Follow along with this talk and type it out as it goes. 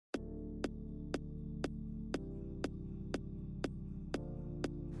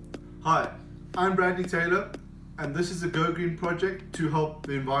Hi, I'm Bradley Taylor, and this is a Go Green project to help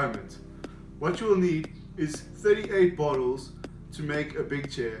the environment. What you will need is 38 bottles to make a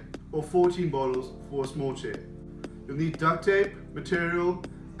big chair, or 14 bottles for a small chair. You'll need duct tape, material,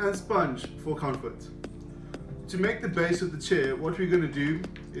 and sponge for comfort. To make the base of the chair, what we're going to do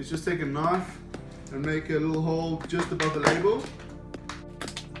is just take a knife and make a little hole just above the label.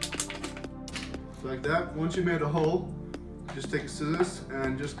 Like that. Once you've made a hole, just take scissors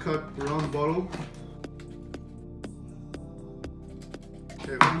and just cut around the bottle.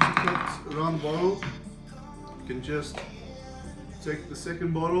 Okay, once you cut around the bottle, you can just take the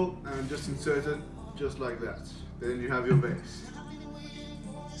second bottle and just insert it just like that. Then you have your base.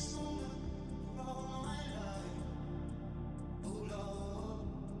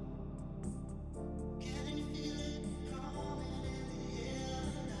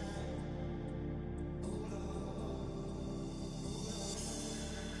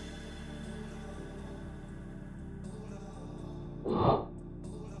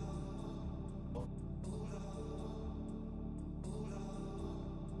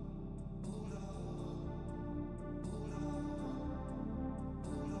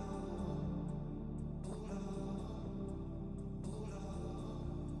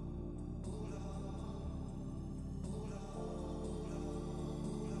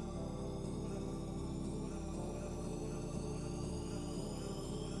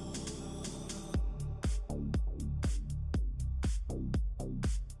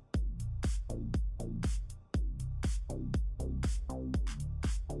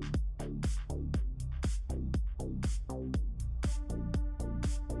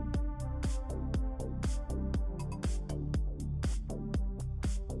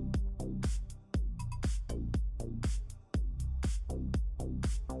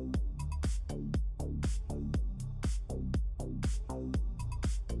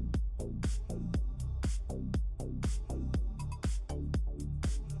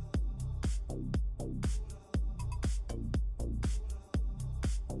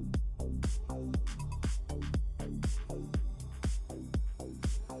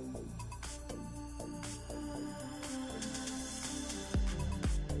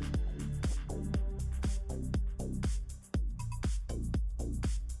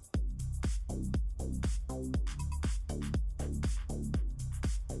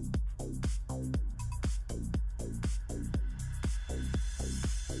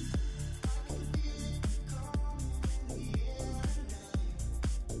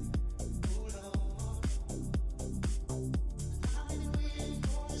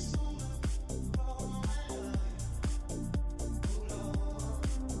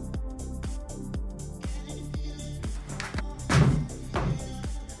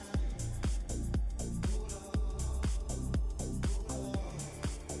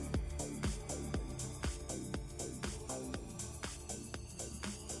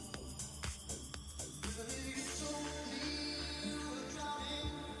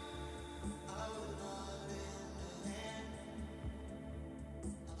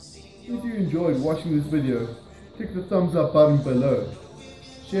 If you enjoyed watching this video, click the thumbs up button below.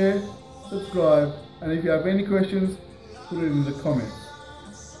 Share, subscribe, and if you have any questions, put it in the comments.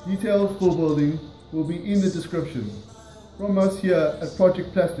 Details for building will be in the description. From us here at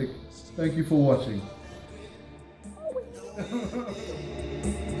Project Plastic, thank you for watching.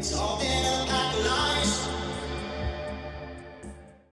 It's all been a